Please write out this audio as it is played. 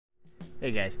Hey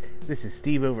guys, this is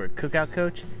Steve over at Cookout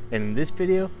Coach, and in this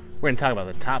video, we're going to talk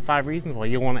about the top 5 reasons why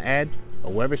you'll want to add a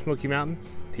Weber Smoky Mountain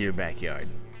to your backyard.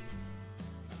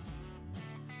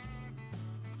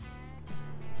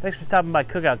 Thanks for stopping by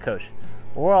Cookout Coach.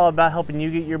 We're all about helping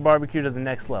you get your barbecue to the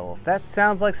next level. If that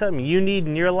sounds like something you need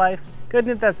in your life, go ahead and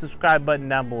hit that subscribe button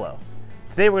down below.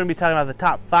 Today we're going to be talking about the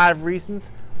top 5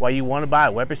 reasons why you want to buy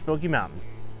a Weber Smoky Mountain.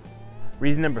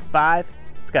 Reason number 5,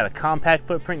 it's got a compact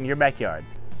footprint in your backyard.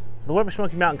 The Weber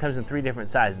Smoky Mountain comes in 3 different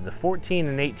sizes, a 14,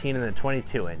 an 18, and a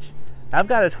 22 inch. I've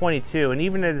got a 22, and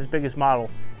even at its biggest model,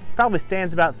 it probably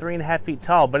stands about 3.5 feet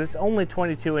tall, but it's only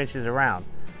 22 inches around.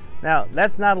 Now,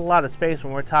 that's not a lot of space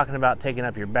when we're talking about taking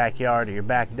up your backyard or your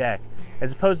back deck,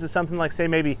 as opposed to something like, say,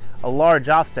 maybe a large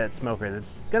offset smoker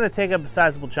that's going to take up a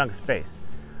sizable chunk of space.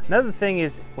 Another thing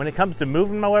is, when it comes to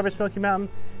moving my Weber Smoky Mountain,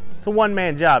 it's a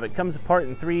one-man job. It comes apart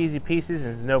in 3 easy pieces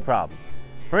and it's no problem.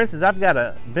 For instance, I've got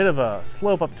a bit of a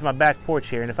slope up to my back porch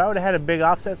here, and if I would have had a big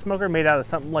offset smoker made out of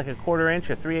something like a 1/4 inch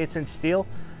or 3/8 inch steel,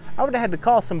 I would have had to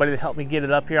call somebody to help me get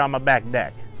it up here on my back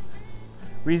deck.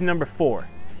 Reason number 4,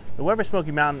 the Weber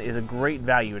Smoky Mountain is a great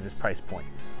value at its price point.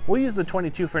 We'll use the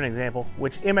 22 for an example,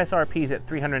 which MSRP is at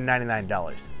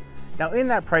 $399. Now in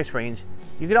that price range,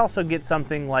 you could also get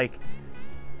something like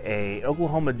a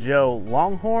Oklahoma Joe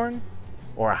Longhorn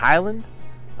or a Highland.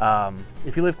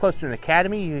 If you live close to an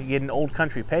academy, you can get an Old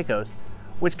Country Pecos,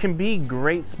 which can be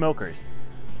great smokers.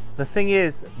 The thing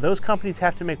is, those companies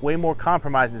have to make way more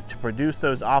compromises to produce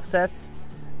those offsets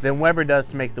than Weber does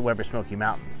to make the Weber Smoky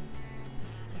Mountain.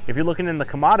 If you're looking in the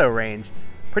Kamado range,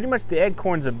 pretty much the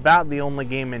Eggcorn's about the only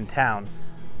game in town.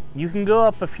 You can go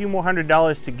up a few more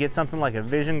 $100s to get something like a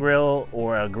Vision Grill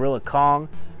or a Gorilla Kong.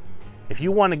 If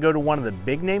you want to go to one of the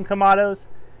big name Kamados,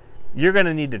 you're going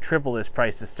to need to triple this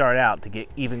price to start out to get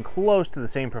even close to the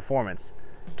same performance.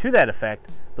 To that effect,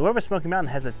 the Weber Smoky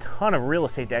Mountain has a ton of real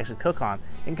estate to actually cook on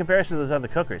in comparison to those other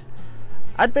cookers.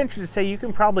 I'd venture to say you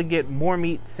can probably get more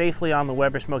meat safely on the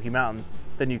Weber Smoky Mountain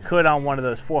than you could on one of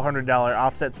those $400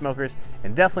 offset smokers,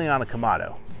 and definitely on a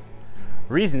Kamado.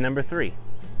 Reason number 3,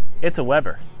 it's a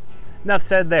Weber. Enough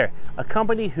said there. A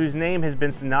company whose name has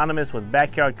been synonymous with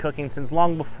backyard cooking since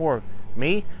long before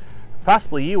me,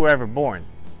 possibly you, were ever born.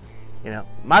 You know,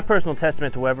 my personal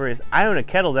testament to Weber is I own a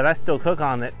kettle that I still cook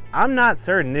on that I'm not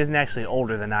certain isn't actually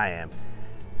older than I am.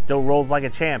 Still rolls like a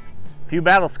champ. A few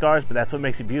battle scars, but that's what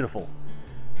makes it beautiful.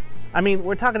 I mean,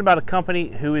 we're talking about a company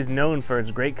who is known for its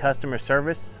great customer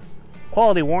service,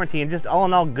 quality warranty, and just all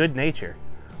in all good nature.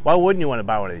 Why wouldn't you want to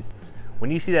buy one of these? When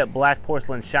you see that black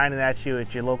porcelain shining at you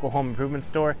at your local home improvement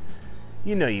store,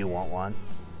 you know you want one.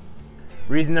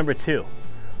 Reason number 2,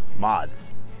 mods.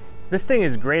 This thing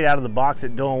is great out of the box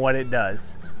at doing what it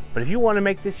does, but if you want to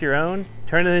make this your own,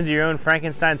 turn it into your own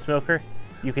Frankenstein smoker,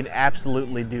 you can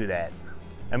absolutely do that.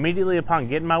 Immediately upon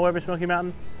getting my Weber Smoky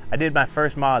Mountain, I did my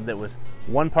first mod that was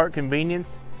 1 part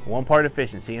convenience, 1 part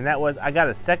efficiency, and that was I got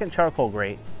a second charcoal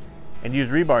grate and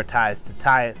used rebar ties to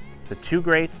tie the 2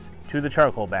 grates to the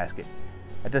charcoal basket.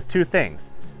 That does 2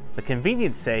 things. The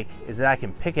convenience sake is that I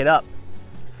can pick it up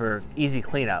for easy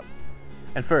cleanup,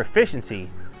 and for efficiency,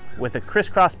 with a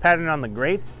crisscross pattern on the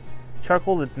grates,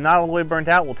 charcoal that's not all the way burnt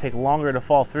out will take longer to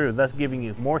fall through, thus giving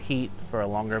you more heat for a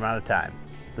longer amount of time.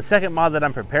 The second mod that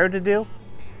I'm prepared to do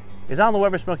is on the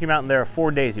Weber Smoky Mountain. There are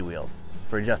 4 daisy wheels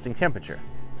for adjusting temperature,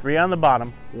 3 on the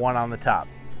bottom, 1 on the top.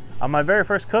 On my very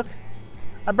first cook,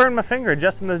 I burned my finger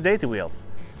adjusting those daisy wheels.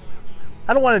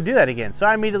 I don't want to do that again, so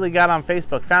I immediately got on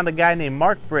Facebook, found a guy named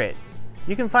Mark Britt.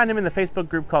 You can find him in the Facebook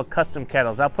group called Custom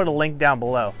Kettles. I'll put a link down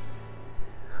below.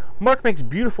 Mark makes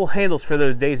beautiful handles for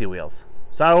those daisy wheels,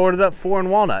 so I ordered up 4 in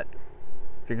walnut.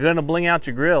 If you're going to bling out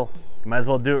your grill, you might as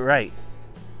well do it right.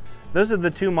 Those are the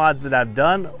 2 mods that I've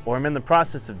done or am in the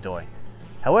process of doing.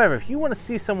 However, if you want to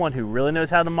see someone who really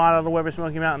knows how to mod out a Weber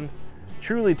Smoky Mountain,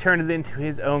 truly turn it into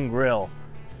his own grill,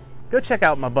 go check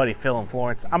out my buddy Phil in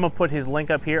Florence. I'm going to put his link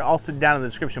up here, also down in the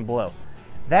description below.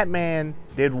 That man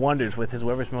did wonders with his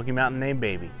Weber Smoky Mountain named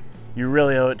Baby. You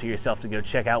really owe it to yourself to go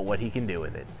check out what he can do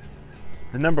with it.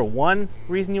 The number 1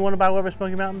 reason you want to buy Weber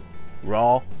Smoky Mountain?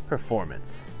 Raw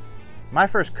performance. My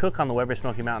first cook on the Weber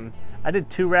Smoky Mountain, I did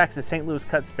 2 racks of St. Louis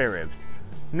cut spare ribs.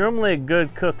 Normally a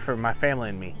good cook for my family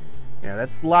and me. You know,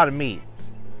 that's a lot of meat.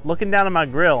 Looking down at my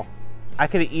grill, I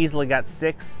could have easily got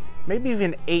 6, maybe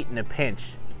even 8 in a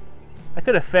pinch. I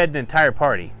could have fed an entire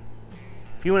party.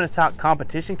 If you want to talk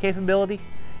competition capability,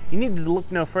 you need to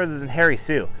look no further than Harry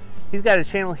Sue. He's got a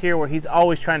channel here where he's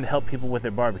always trying to help people with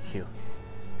their barbecue.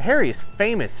 Harry is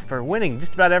famous for winning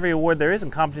just about every award there is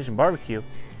in competition barbecue,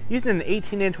 using an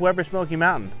 18-inch Weber Smoky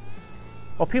Mountain.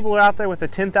 While people are out there with their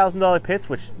 $10,000 pits,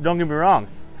 which, don't get me wrong,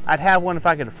 I'd have one if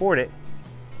I could afford it,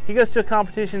 He goes to a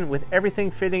competition with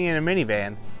everything fitting in a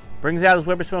minivan, brings out his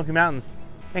Weber Smoky Mountains,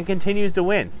 and continues to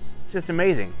win. It's just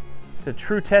amazing. It's a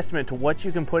true testament to what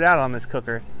you can put out on this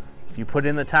cooker if you put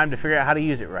in the time to figure out how to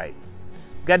use it right.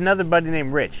 We've got another buddy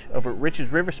named Rich over at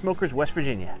Rich's River Smokers, West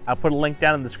Virginia. I'll put a link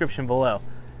down in the description below.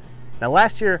 Now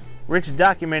last year, Rich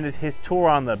documented his tour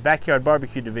on the Backyard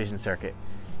Barbecue Division circuit.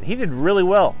 And he did really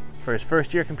well for his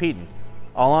first year competing,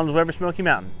 all on his Weber Smoky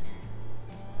Mountain.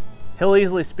 He'll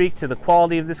easily speak to the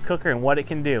quality of this cooker and what it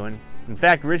can do. And in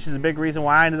fact, Rich is a big reason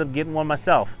why I ended up getting one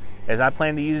myself, as I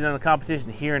plan to use it in a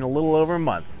competition here in a little over a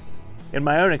month. In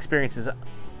my own experiences,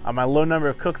 on my low number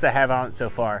of cooks I have on it so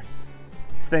far,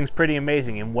 this thing's pretty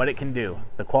amazing in what it can do,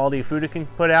 the quality of food it can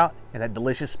put out, and that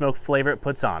delicious smoked flavor it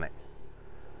puts on it.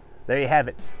 There you have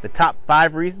it, the top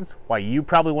 5 reasons why you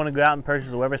probably want to go out and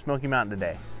purchase a Weber Smoky Mountain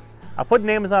today. I'll put an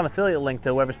Amazon affiliate link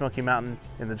to Weber Smoky Mountain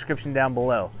in the description down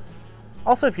below.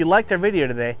 Also, if you liked our video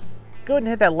today, go ahead and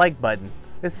hit that like button.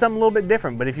 It's something a little bit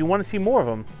different, but if you want to see more of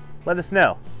them, let us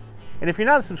know. And if you're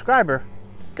not a subscriber,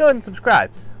 go ahead and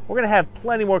subscribe. We're going to have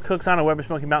plenty more cooks on a Weber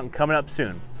Smoky Mountain coming up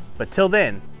soon. But till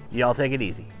then, y'all take it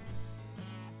easy.